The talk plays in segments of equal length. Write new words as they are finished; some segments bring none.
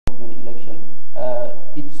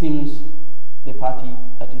it seems the party,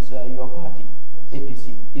 that is your party, yes,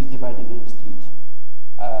 APC, is divided in the state,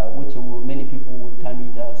 which many people would term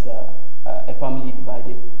it as a family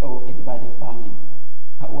divided, or a divided family.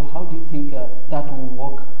 How do you think that will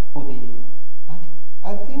work for the party?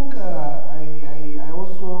 I think I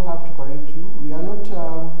also have to correct you. We are not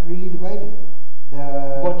really divided.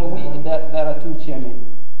 But there are two chairmen.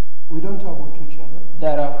 We don't talk about two chairmen.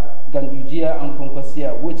 There are Gandujiyya and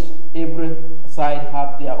Konkossia, which every side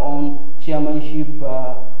have their own chairmanship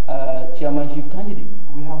candidate.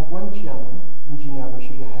 We have one chairman, Engineer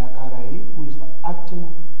Bashir Hayakarai, who is the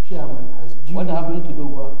acting chairman as due. What happened to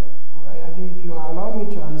Dogwa? If you allow me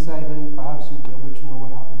to answer, then perhaps you'll be able to know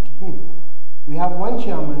what happened to him. We have one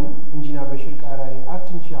chairman, Engineer Bashir Karai,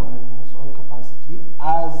 acting chairman in his own capacity,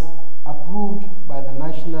 as approved by the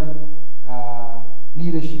national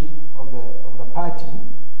leadership of the party,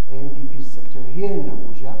 the MPP secretary here in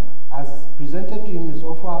Abuja, as presented to him his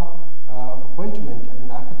offer of appointment in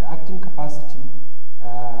the acting capacity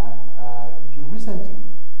recently,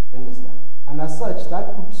 you understand? And as such,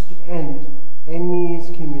 that puts to end any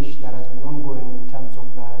skirmish that has been ongoing in terms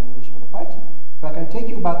of the leadership of the party. If I can take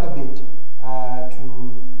you back a bit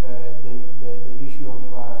to the issue of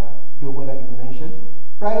Dogo that you mentioned,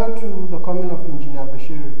 prior to the coming of Engineer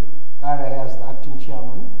Bashir Karai as the acting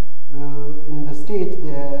chairman, in the state,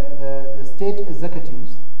 the state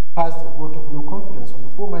executives passed a vote of no confidence on the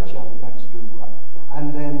former chairman, that is Dogo.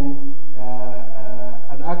 And then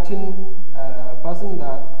an acting person,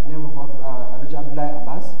 the name of Alhaji Abdullahi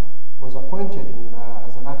Abbas, was appointed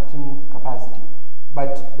as an acting capacity.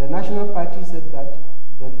 But the National Party said that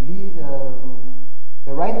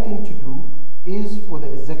the right thing to do is for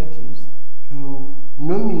the executives to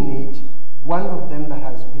nominate one of them that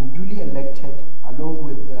has been duly elected, along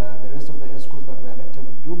with the rest of the ESCOs that were elected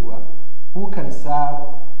with Dogwa, who can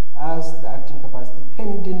serve as the acting capacity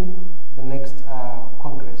pending the next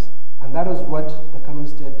Congress. And that was what the Kano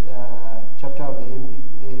State chapter of the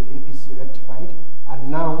APC rectified, and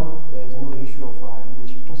now there is no issue of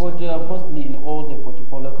leadership. But firstly, in all the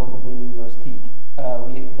 44 local government in your state,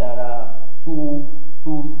 there are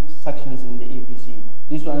two sections in the APC.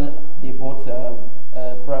 This one, they bought the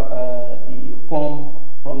form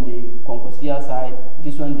from the Konkossia side.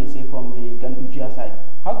 This one, they say from the Gandujiyya side.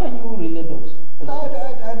 How can you relate those?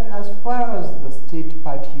 As far as the state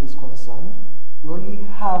party is concerned, we only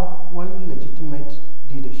have one legitimate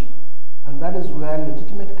leadership, and that is where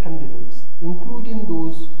legitimate candidates, including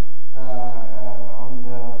those on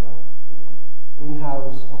the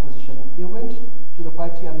in-house opposition, they went to the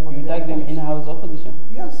party and... You tag them in-house opposition?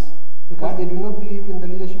 Yes, because they do not believe in the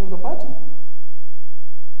leadership of the party.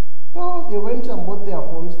 So they went and bought their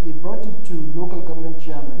forms, they brought it to local government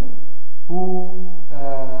chairmen who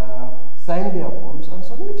signed their forms and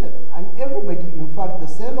submitted. And everybody, in fact, the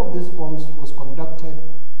sale of these forms was conducted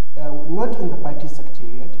not in the party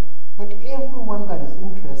secretariat, but everyone that is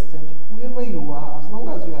interested, whoever you are, as long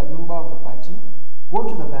as you are a member of the party, go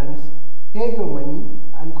to the banks, pay your money,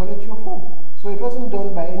 and collect your form. So it wasn't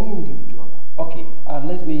done by any individual. Okay,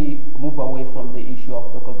 let me move away from the issue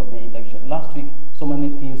of local government election. Last week, so many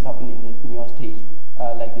things happened in your state,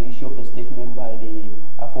 like the issue of the statement by the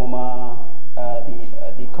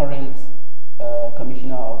the current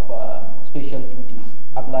commissioner of special duties,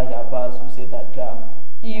 Abdullahi Abbas, who said that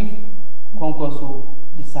if Kwankwaso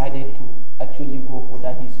decided to actually go for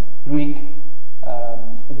that historic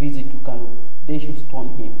visit to Kano, they should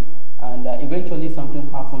stone him. And eventually something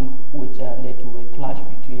happened which led to a clash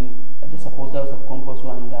between the supporters of Kwankwaso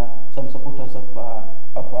and some supporters of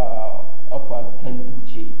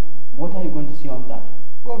Gandujiyya. What are you going to say on that?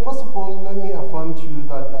 Well, first of all, let me affirm to you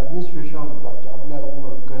that the administration of Dr. Abdullahi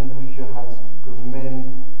Umar Gandujiyya has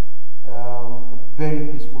remained a very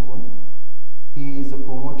peaceful one. He is a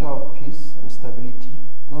promoter of peace and stability,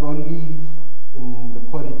 not only in the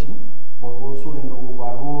polity, but also in the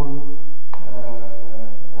overall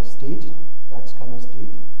state, that's Kano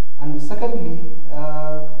State. And secondly,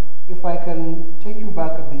 if I can take you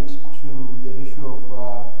back a bit to the issue of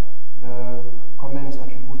the comments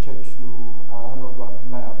attributed to Honorable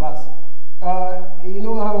Abdullahi Abbas. You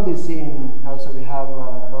know how they say in Hausa we have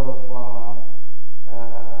a lot of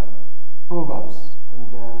proverbs and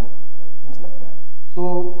things like that.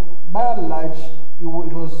 So by and large, he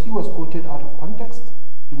was quoted out of context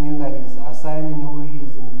to mean that he's assigning who he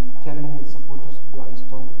is in telling his supporters to go and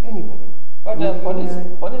stone anybody. But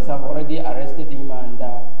police have already arrested him and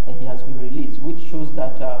he has been released, which shows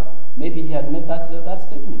that maybe he had made that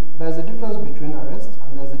statement. There's a difference between arrest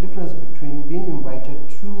and there's a difference between being invited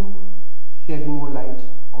to shed more light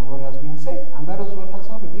on what has been said. And that is what has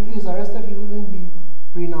happened. If he's arrested, he wouldn't be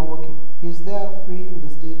free now working. He's there free in the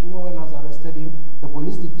state. No one has arrested him. The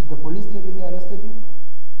police did the police tell you they arrested him?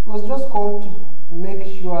 He was just called to make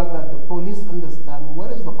sure that the police understand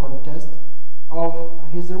what is the context of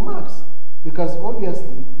his remarks, because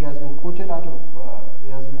obviously he has been quoted out of,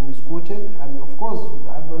 he has been misquoted, and of course with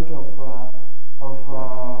the advent of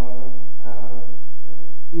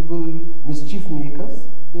evil mischief makers,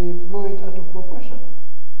 they blow it out of proportion.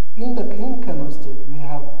 In Kano State, we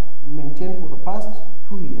have maintained for the past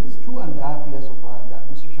 2 years, 2.5 years of the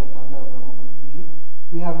administration of Gandujiyya,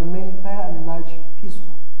 we have remained by and large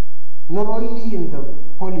peaceful, not only in the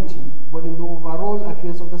polity, but in the overall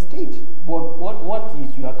affairs of the state. But what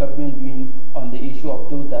is your government doing on the issue of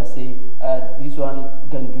those that say this one,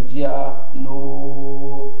 Gandujiyya,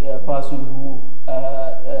 no Basulu,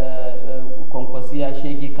 Konkwasiya,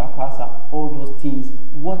 Shege, Kafasa, all those things?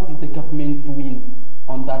 What is the government doing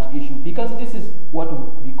on that issue? Because this is what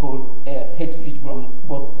we call hate speech from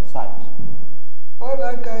both sides. Well,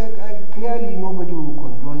 I clearly nobody will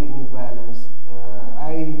condone any violence.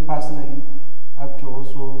 I personally have to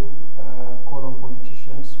also call on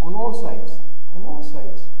politicians on all sides. On all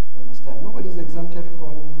sides, you understand? Nobody is exempted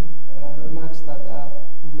from remarks that are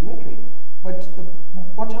inflammatory. But the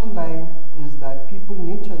bottom line is that people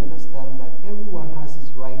need to understand that everyone has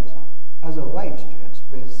a right to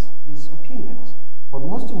express his opinions. But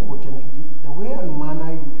most importantly, the way and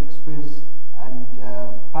manner you express and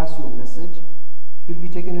pass your message should be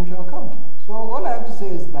taken into account. So all I have to say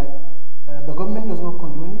is that the government does not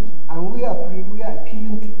condone it, and we are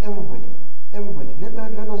appealing to everybody. Everybody, let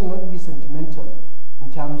us not be sentimental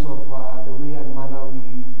in terms of the way and manner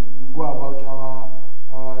we go about our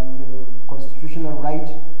constitutional right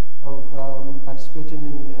of participating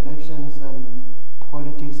in elections and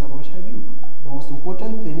politics and what have you. The most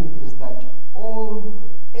important thing is that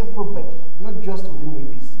everybody, not just within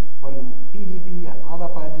APC, but in PDP and other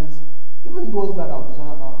parties, even those that are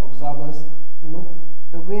observers, you know,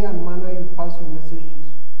 the way and manner you pass your message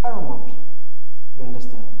is paramount. You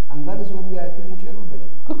understand? And that is what we are appealing to everybody.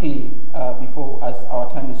 Quickly, before, as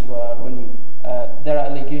our time is running, there are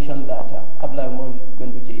allegations that Abdullah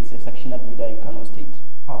Gandujiyya is a sectional leader in Kano State.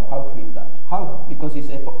 How true is that? How? Because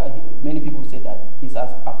many people say that his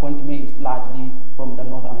appointment is largely from the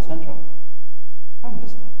north and central. I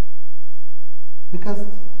understand. Because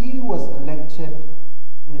he was elected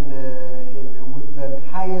with the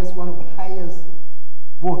highest, one of the highest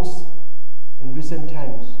votes in recent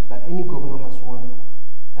times that any governor has won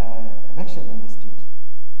election in the state.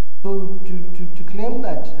 So to claim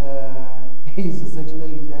that he is a sectional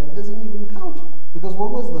leader, it doesn't even count. Because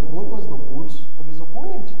what was the votes of his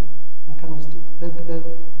opponent in Kano State?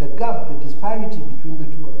 The gap, the disparity between the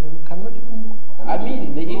two of them cannot even. I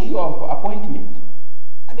mean, the issue of appointment.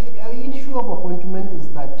 The issue of appointment is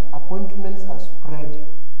that appointments are spread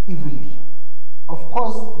evenly. Of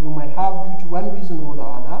course, you might have, due to one reason or the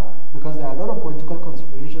other, because there are a lot of political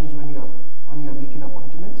considerations when you are making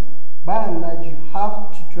appointments. By and large, you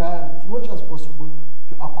have to try as much as possible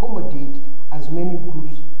to accommodate as many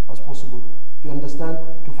groups as possible to understand,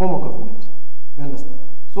 to form a government. You understand?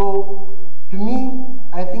 So, to me,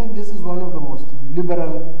 I think this is one of the most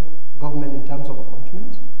liberal government in terms of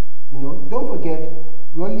appointment. You know, don't forget,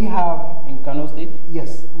 we only have... In Kano State?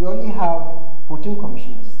 Yes, we only have 14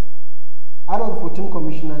 commissioners. Out of the 14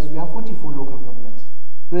 commissioners, we have 44 local governments.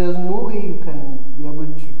 So there's no way you can be able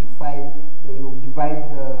to divide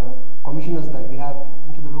the commissioners that we have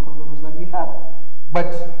into the local governments that we have.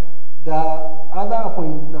 But the other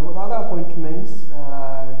appointments,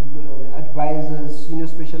 advisors, senior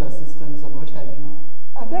special assistants, and what have you,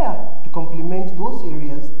 are there to complement those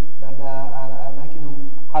areas that are lacking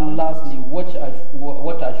on. And lastly, what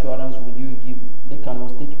assurance would you give the Kano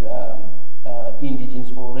State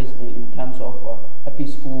indigents or residents in terms of a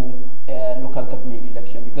peaceful local government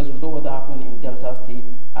election? Because we know what happened in Delta State,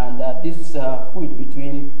 and this feud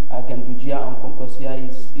between Gandujiyya and Konkwasiya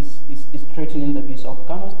is threatening the peace of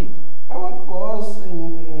Kano State. Well, for us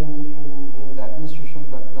in the administration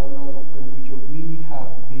of Gandujiyya, we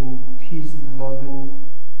have been peace-loving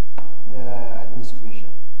administration.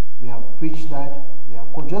 We have preached that. We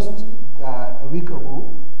have just a week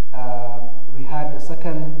ago, we had the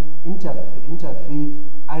second interfaith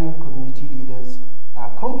and community leaders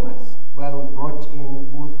conference, where we brought in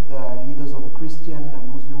both the leaders of the Christian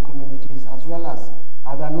and Muslim communities, as well as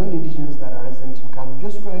other non-indigenous that are resident in Kano,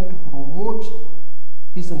 just trying to promote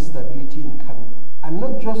peace and stability in Kano, and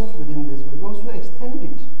not just within this, but we also extend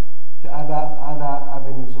it to other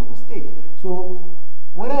avenues of the state. So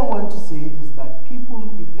what I want to say is that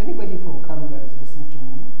people, if anybody from Kano that is listening to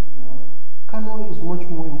me, you know, Kano is much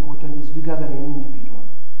more important, it's bigger than any individual.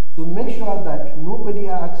 So So make sure that nobody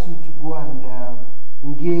asks you to go and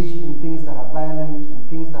engage in things that are violent, in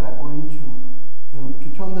things that are going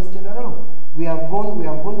to turn the state around. We have gone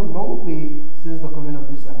a long way since the coming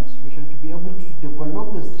of this administration to be able to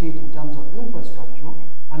develop the state in terms of infrastructure,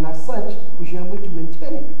 and as such, we should be able to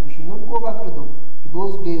maintain it. We should not go back to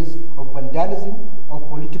those days of vandalism, of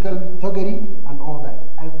political thuggery, and all that.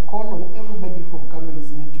 I call on everybody from Kano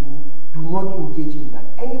listening to me, do not engage in that.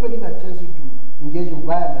 Anybody that tells you to engage in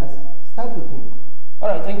violence, start with him. All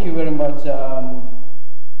right, thank you very much,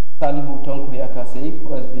 Salihu Tonku Yakase,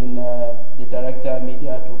 who has been the Director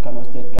Media to Kano State